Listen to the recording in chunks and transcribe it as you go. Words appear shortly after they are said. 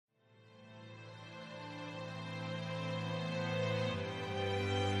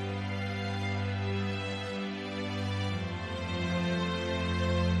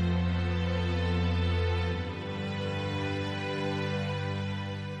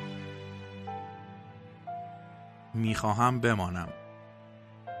خواهم بمانم.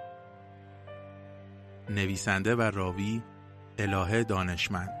 نویسنده و راوی الهه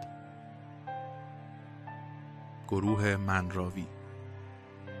دانشمند. گروه من راوی.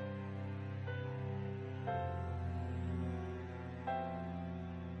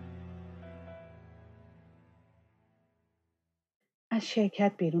 از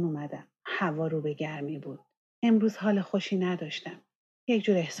شرکت بیرون اومدم. هوا رو به گرمی بود. امروز حال خوشی نداشتم. یک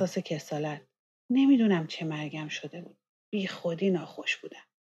جور احساس کسالت. نمیدونم چه مرگم شده بود. بی خودی ناخوش بودم.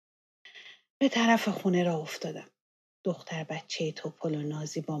 به طرف خونه را افتادم. دختر بچه توپل و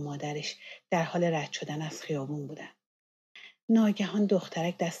نازی با مادرش در حال رد شدن از خیابون بودن. ناگهان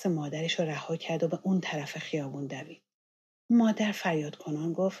دخترک دست مادرش رو رها کرد و به اون طرف خیابون دوید. مادر فریاد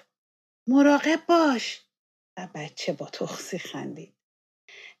کنان گفت مراقب باش و بچه با تخسی خندید.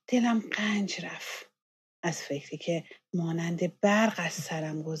 دلم قنج رفت. از فکری که مانند برق از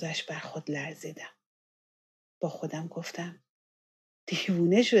سرم گذشت بر خود لرزیدم. با خودم گفتم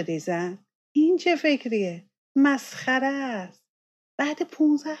دیوونه شدی زن؟ این چه فکریه؟ مسخره است. بعد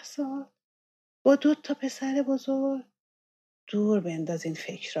 15 سال با 2 پسر بزرگ. دور بنداز این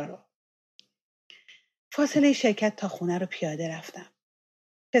فکرها رو. فاصله شرکت تا خونه رو پیاده رفتم.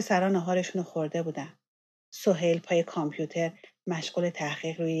 پسرا ناهارشون رو خورده بودن. سهیل پای کامپیوتر مشغول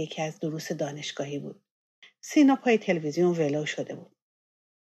تحقیق روی یکی از دروس دانشگاهی بود. سینا پای تلویزیون ولو شده بود.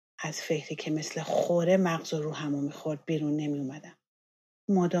 از فکری که مثل خوره مغز و روحمو میخورد بیرون نمی اومدم.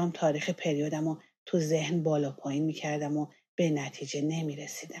 مدام تاریخ پریودم رو تو ذهن بالا پایین میکردم و به نتیجه نمی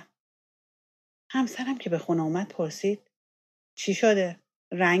رسیدم. همسرم که به خونه اومد پرسید چی شده؟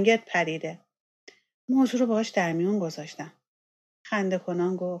 رنگت پریده. موضوع رو باهاش در میون گذاشتم. خنده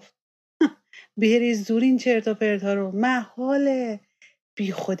کنان گفت بریز دور این چرت و پرتا رو. محاله.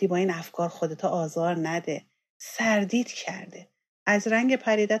 بی خودی با این افکار خودتو آزار نده. سردید کرده. از رنگ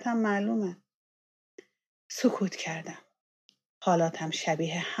پریدت هم معلومه. سکوت کردم. حالاتم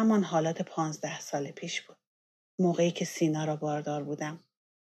شبیه همان حالات 15 سال پیش بود. موقعی که سینا را باردار بودم.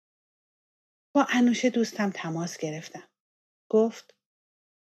 با انوشه دوستم تماس گرفتم. گفت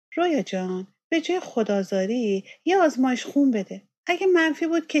رویا جان به جای خدازاری یه آزمایش خون بده. اگه منفی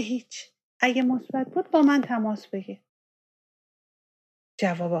بود که هیچ. اگه مثبت بود با من تماس بگیر.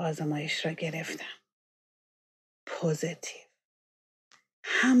 جواب آزمایش را گرفتم. پوزیتیو.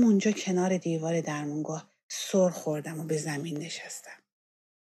 همونجا کنار دیوار درمانگاه سر خوردم و به زمین نشستم.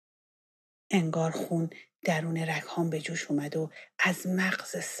 انگار خون درون رگ‌هام به جوش اومد و از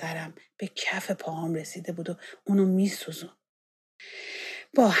مغز سرم به کف پاهام رسیده بود و اونو میسوزون.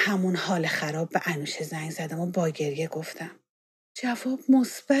 با همون حال خراب به انوشه زنگ زدم و با گریه گفتم جواب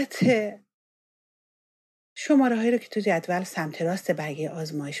مثبته. شماره‌هایی رو که تو جدول سمت راست برگه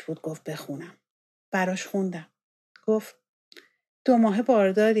آزمایش بود گفت بخونم. براش خوندم. گفت 2 ماه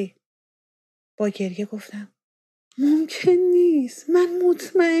بارداری. با گریه گفتم ممکن نیست. من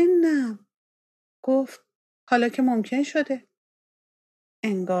مطمئنم. گفت حالا که ممکن شده.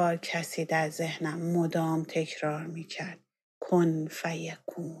 انگار کسی در ذهنم مدام تکرار میکرد کن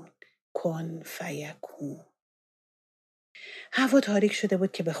فیکون، کن فیکون. هوا تاریک شده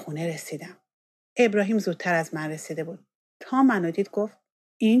بود که به خونه رسیدم. ابراهیم زودتر از من رسیده بود. تا منو دید گفت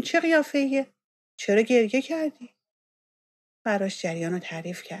این چه قیافه‌ایه؟ چرا گریه کردی؟ براش جریان رو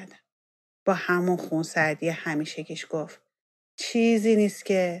تعریف کردم. با همون خونسردی همیشگیش گفت چیزی نیست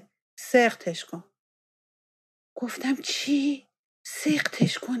که سختش کن. گفتم چی؟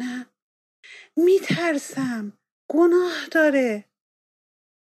 سختش کنم؟ میترسم. گناه داره.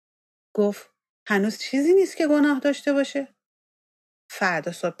 گفت هنوز چیزی نیست که گناه داشته باشه.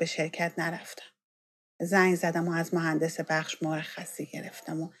 فردا صبح به شرکت نرفتم. زنگ زدم و از مهندس بخش مرخصی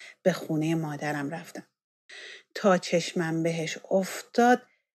گرفتم و به خونه مادرم رفتم. تا چشمم بهش افتاد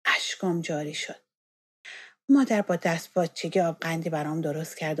اشکام جاری شد. مادر با دستپاچگی آبقندی برام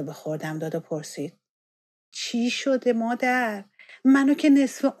درست کرد و به خوردم داد و پرسید چی شده مادر؟ منو که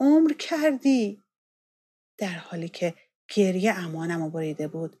نصف عمر کردی. در حالی که گریه امانم رو بریده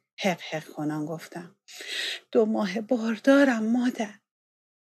بود حق حق کنان گفتم 2 ماه باردارم مادر.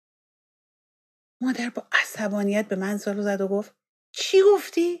 مادر با عصبانیت به من زل زد و گفت چی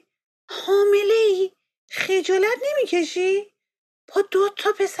گفتی؟ حامله ای؟ خجالت نمی کشی؟ با 2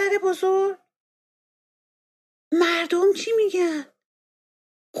 پسر بزرگ؟ مردم چی میگن؟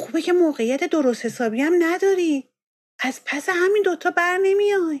 خوبه که موقعیت درست حسابی هم نداری. از پس همین 2 بر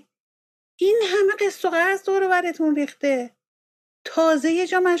نمیای. این همه قسط و قرض دور و برتون ریخته. تازه یه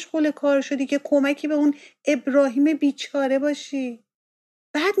جا مشغول کار شدی که کمکی به اون ابراهیم بیچاره باشی.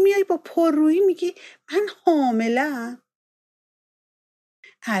 بعد میای با پررویی میگی من حامله‌ام.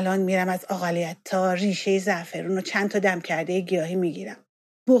 الان میرم از اقالیت تا ریشه زعفرون و چند تا دم کرده گیاهی میگیرم.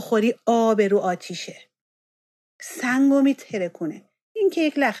 بخوری آب رو آتیشه. سنگو میترکونه. این که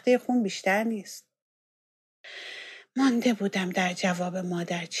یک لخته خون بیشتر نیست. مانده بودم در جواب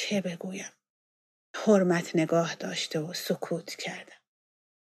مادر چه بگویم. حرمت نگاه داشته و سکوت کردم.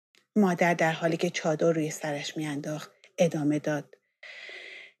 مادر در حالی که چادر روی سرش میانداخت ادامه داد.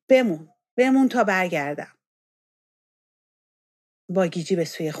 بمون تا برگردم. با گیجی به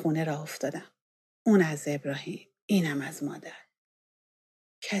سوی خونه راه افتادم. اون از ابراهیم، اینم از مادر.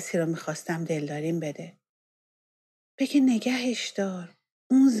 کسی رو میخواستم دلداریم بده. بگه نگهش دار.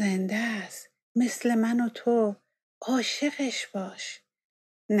 اون زنده است. مثل من و تو. عاشقش باش.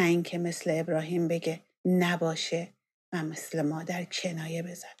 نه اینکه مثل ابراهیم بگه نباشه و مثل مادر کنایه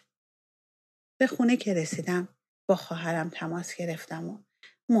بزنه. به خونه که رسیدم با خواهرم تماس گرفتم و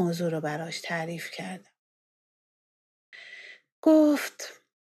موضوع رو براش تعریف کردم. گفت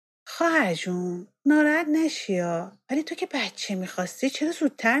خواهر جون ناراحت نشیا، ولی تو که بچه میخواستی چرا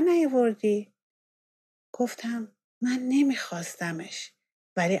زودتر نیاوردی؟ گفتم من نمیخواستمش،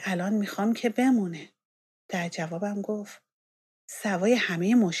 ولی الان میخوام که بمونه. در جوابم گفت سوای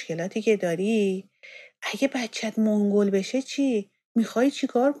همه مشکلاتی که داری، اگه بچت منگول بشه چی؟ میخوای چی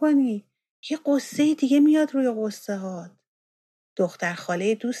کار کنی؟ یه قصه دیگه میاد روی قصه هات. دختر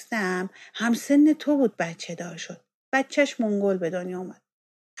خاله دوستم همسن تو بود بچه دار شد. بچهش منگول به دنیا اومد.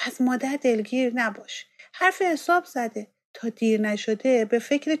 از مادر دلگیر نباش. حرف حساب زده. تا دیر نشده به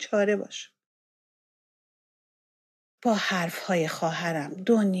فکر چاره باش. با حرفهای خواهرم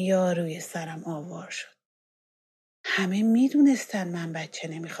دنیا روی سرم آوار شد. همه میدونستن من بچه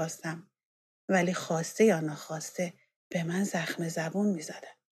نمیخواستم، ولی خواسته یا ناخواسته به من زخم زبون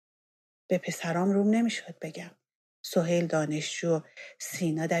میزدن. به پسرام روم نمیشد بگم. سهیل دانشجو و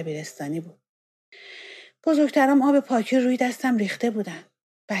سینا دبیرستانی بود. بزرگترام آب پاکی روی دستم ریخته بودن.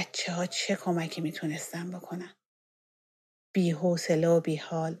 بچه ها چه کمکی میتونستن بکنن؟ بی حوصله و بی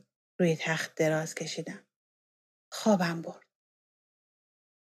حال روی تخت دراز کشیدم. خوابم برد.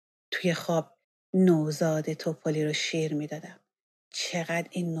 توی خواب نوزاد توپلی رو شیر میدادم. چقدر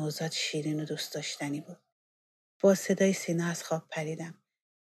این نوزاد شیرین و دوست داشتنی بود. با صدای سینا از خواب پریدم.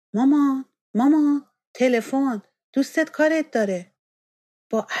 مامان تلفن، دوستت کارت داره.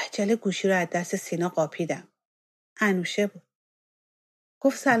 با عجله گوشی رو از دست سینا قاپیدم. انوشه بود.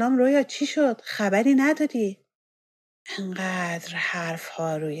 گفت سلام رویا، چی شد؟ خبری ندادی؟ انقدر حرف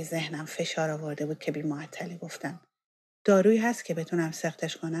ها روی ذهنم فشار آورده بود که بی معطلی گفتم دارویی هست که بتونم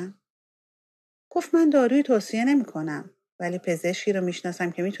سختش کنم؟ گفت من دارویی توصیه نمی کنم، ولی پزشکی رو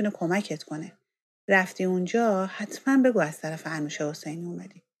میشناسم که میتونه کمکت کنه. رفتی اونجا حتما بگو از طرف انوشه حسینی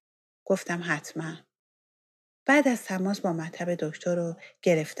اومدی. گفتم حتما. بعد از تماس با مطب دکتر و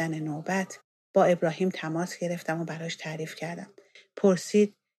گرفتن نوبت با ابراهیم تماس گرفتم و براش تعریف کردم.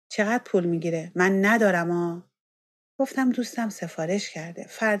 پرسید چقدر پول میگیره؟ من ندارم. گفتم دوستم سفارش کرده.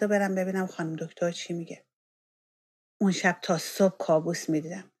 فردا برم ببینم خانم دکتر چی میگه. اون شب تا صبح کابوس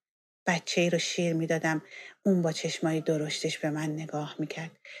میدیدم. بچه‌ای رو شیر میدادم. اون با چشمای درشتش به من نگاه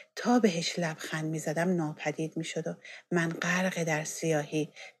میکرد. تا بهش لبخند میزدم ناپدید میشد و من غرق در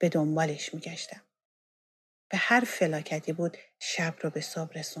سیاهی به دنبالش میگشتم. به هر فلاکتی بود شب رو به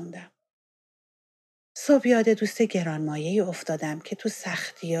صبح رسوندم. صبح یاد دوست گرانمایه‌ای افتادم که تو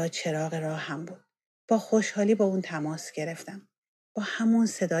سختی‌ها چراغ راهم بود. با خوشحالی با اون تماس گرفتم. با همون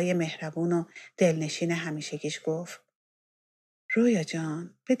صدای مهربون و دلنشین همیشگیش گفت رویا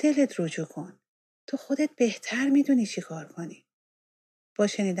جان به دلت رجوع کن. تو خودت بهتر میدونی چی کار کنی. با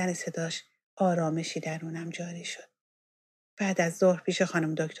شنیدن صداش آرامشی درونم جاری شد. بعد از ظهر پیش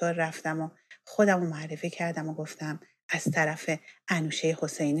خانم دکتر رفتم و خودم رو معرفی کردم و گفتم از طرف انوشه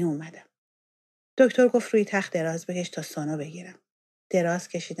حسینی اومدم. دکتر گفت روی تخت دراز بکش تا سونو بگیرم. دراز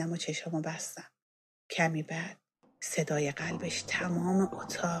کشیدم و چشمو بستم. کمی بعد صدای قلبش تمام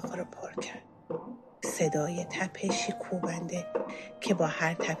اتاق رو پر کرد. صدای تپشی کوبنده که با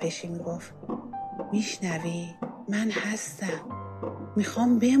هر تپشی میگفت میشنوی؟ من هستم.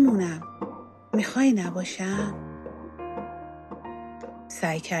 میخوام بمونم. میخوای نباشم؟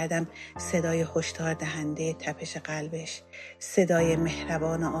 سعی کردم صدای هشدار دهنده تپش قلبش، صدای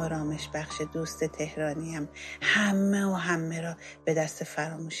مهربان و آرامش بخش دوست تهرانیم همه را به دست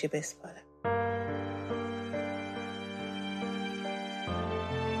فراموشی بسپارم.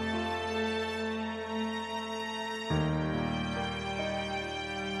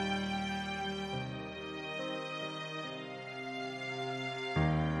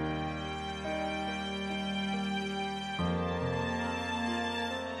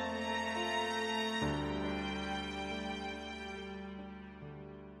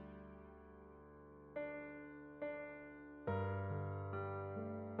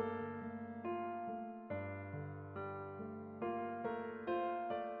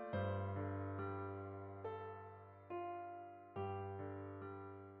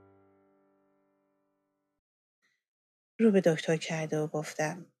 رو به دکتر کرده و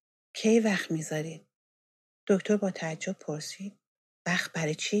گفتم کی وقت میذارید؟ دکتر با تعجب پرسید وقت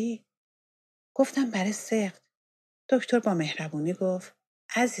برای چی؟ گفتم برای سقط. دکتر با مهربونی گفت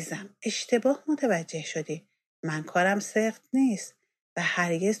عزیزم اشتباه متوجه شدی. من کارم سقط نیست و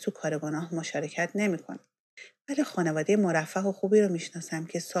هرگز تو کار گناه مشارکت نمی‌کنم. ولی خانواده مرفه و خوبی رو میشناسم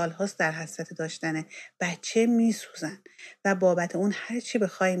که سالهاست در حسرت داشتن بچه میسوزن و بابت اون هر چی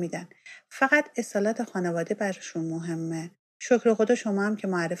بخوای میدن. فقط اصالت خانواده براشون مهمه. شکر خدا شما هم که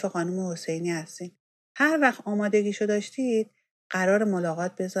معرف خانم حسینی هستین. هر وقت آمادگیشو داشتید قرار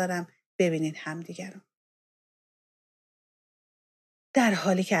ملاقات بذارم ببینید همدیگه رو. در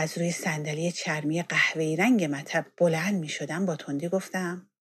حالی که از روی صندلی چرمی قهوه‌ای رنگ مطب بلند میشدم با تندی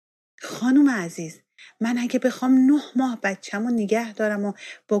گفتم خانم عزیز، من اگه بخوام 9 ماه بچه‌مو نگه دارم و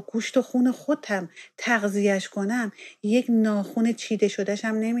با گوشت و خون خودم تغذیه‌اش کنم یک ناخون چیده شده‌شم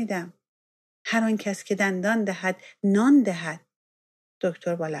نمیدم. هر آن کس که دندان دهد نان دهد.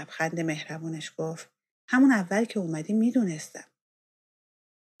 دکتر با لبخند مهربونش گفت همون اول که اومدی میدونستم.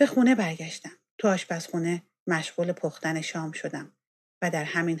 به خونه برگشتم. تو آشپزخونه مشغول پختن شام شدم و در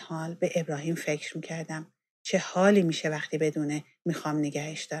همین حال به ابراهیم فکر میکردم چه حالی میشه وقتی بدونه میخوام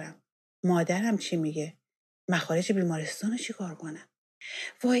نگهش دارم. مادرم چی میگه؟ مخارج بیمارستان رو چی کار کنم؟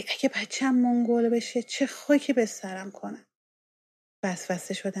 وای اگه بچه‌م منگول بشه چه خاکی به سرم کنم؟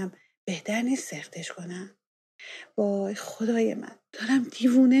 وسوسه شدم بهتر نیست سختش کنم؟ وای خدای من دارم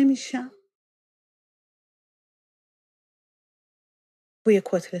دیوونه میشم. بوی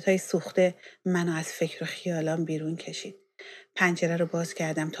کتلت‌های سوخته منو از فکر و خیالام بیرون کشید. پنجره رو باز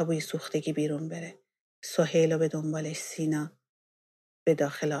کردم تا بوی سوختگی بیرون بره. سهیل و به دنبالش سینا به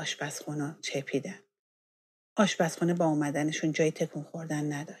داخل آشپزخونه چپیدن. آشپزخونه با اومدنشون جای تکون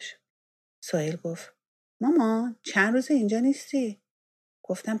خوردن نداشت. سهیل گفت مامان چند روز اینجا نیستی؟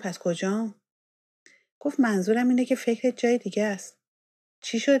 گفتم پس کجام؟ گفت منظورم اینه که فکرت جای دیگه است.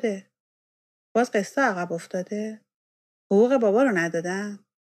 چی شده؟ باز قصه عقب افتاده؟ حقوق بابا رو ندادن؟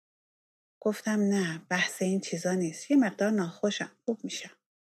 گفتم نه بحث این چیزا نیست. یه مقدار ناخوشم. خوب میشم.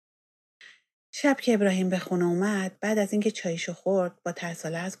 شب که ابراهیم به خونه اومد بعد از اینکه چایشو خورد با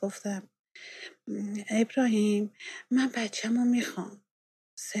ترس‌آلرز گفتم ابراهیم من بچه‌مو میخوام.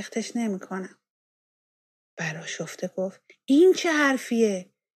 سختش نمی‌کنم. برآشفته گفت این چه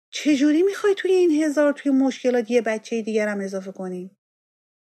حرفیه؟ چجوری میخوای توی این هزار توی مشکلات یه بچه دیگرم اضافه کنی؟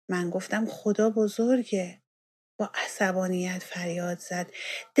 من گفتم خدا بزرگه. با عصبانیت فریاد زد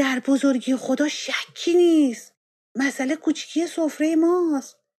در بزرگی خدا شکی نیست. مسئله کوچیکی سفره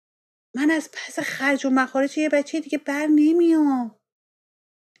ماست. من از پس خرج و مخارج یه بچه دیگه بر نمیام.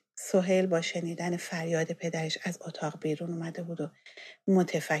 سهیل با شنیدن فریاد پدرش از اتاق بیرون اومده بود و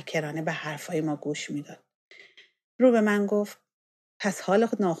متفکرانه به حرفای ما گوش میداد. رو به من گفت پس حال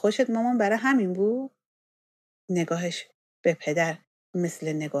خود ناخوشت مامان برای همین بود؟ نگاهش به پدر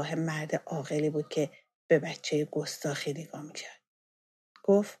مثل نگاه مرد عاقلی بود که به بچه گستاخی نگاه میکرد.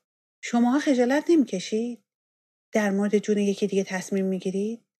 گفت شماها خجالت نمیکشید؟ در مورد جون یکی دیگه تصمیم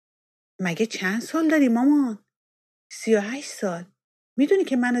میگیرید؟ مگه چند سال داری مامان؟ 38 سال. میدونی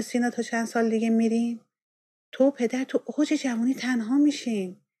که من و سینا تا چند سال دیگه میریم؟ تو و پدر تو اوج جوانی تنها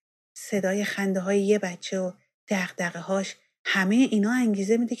میشین. صدای خنده های یه بچه و دغدغه هاش همه اینا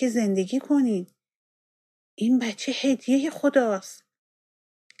انگیزه میده که زندگی کنین. این بچه هدیه خداست.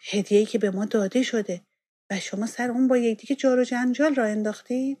 هدیه‌ای که به ما داده شده و شما سر اون با یکدیگه جار و جنجال را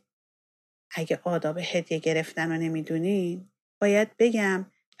انداختین؟ اگه آداب هدیه گرفتن رو نمیدونین باید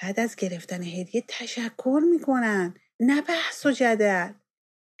بگم بعد از گرفتن هدیه تشکر میکنن نه بحث و جدل.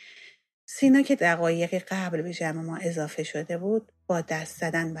 سینا که دقایقی قبل به جمع ما اضافه شده بود با دست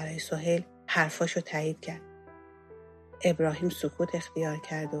زدن برای سهیل حرفاشو تایید کرد. ابراهیم سکوت اختیار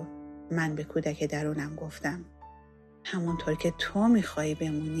کرد و من به کودک درونم گفتم همونطور که تو میخوایی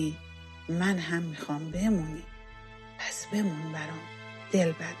بمونی من هم میخوام بمونی. پس بمون برام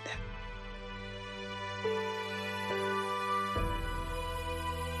دل بندم.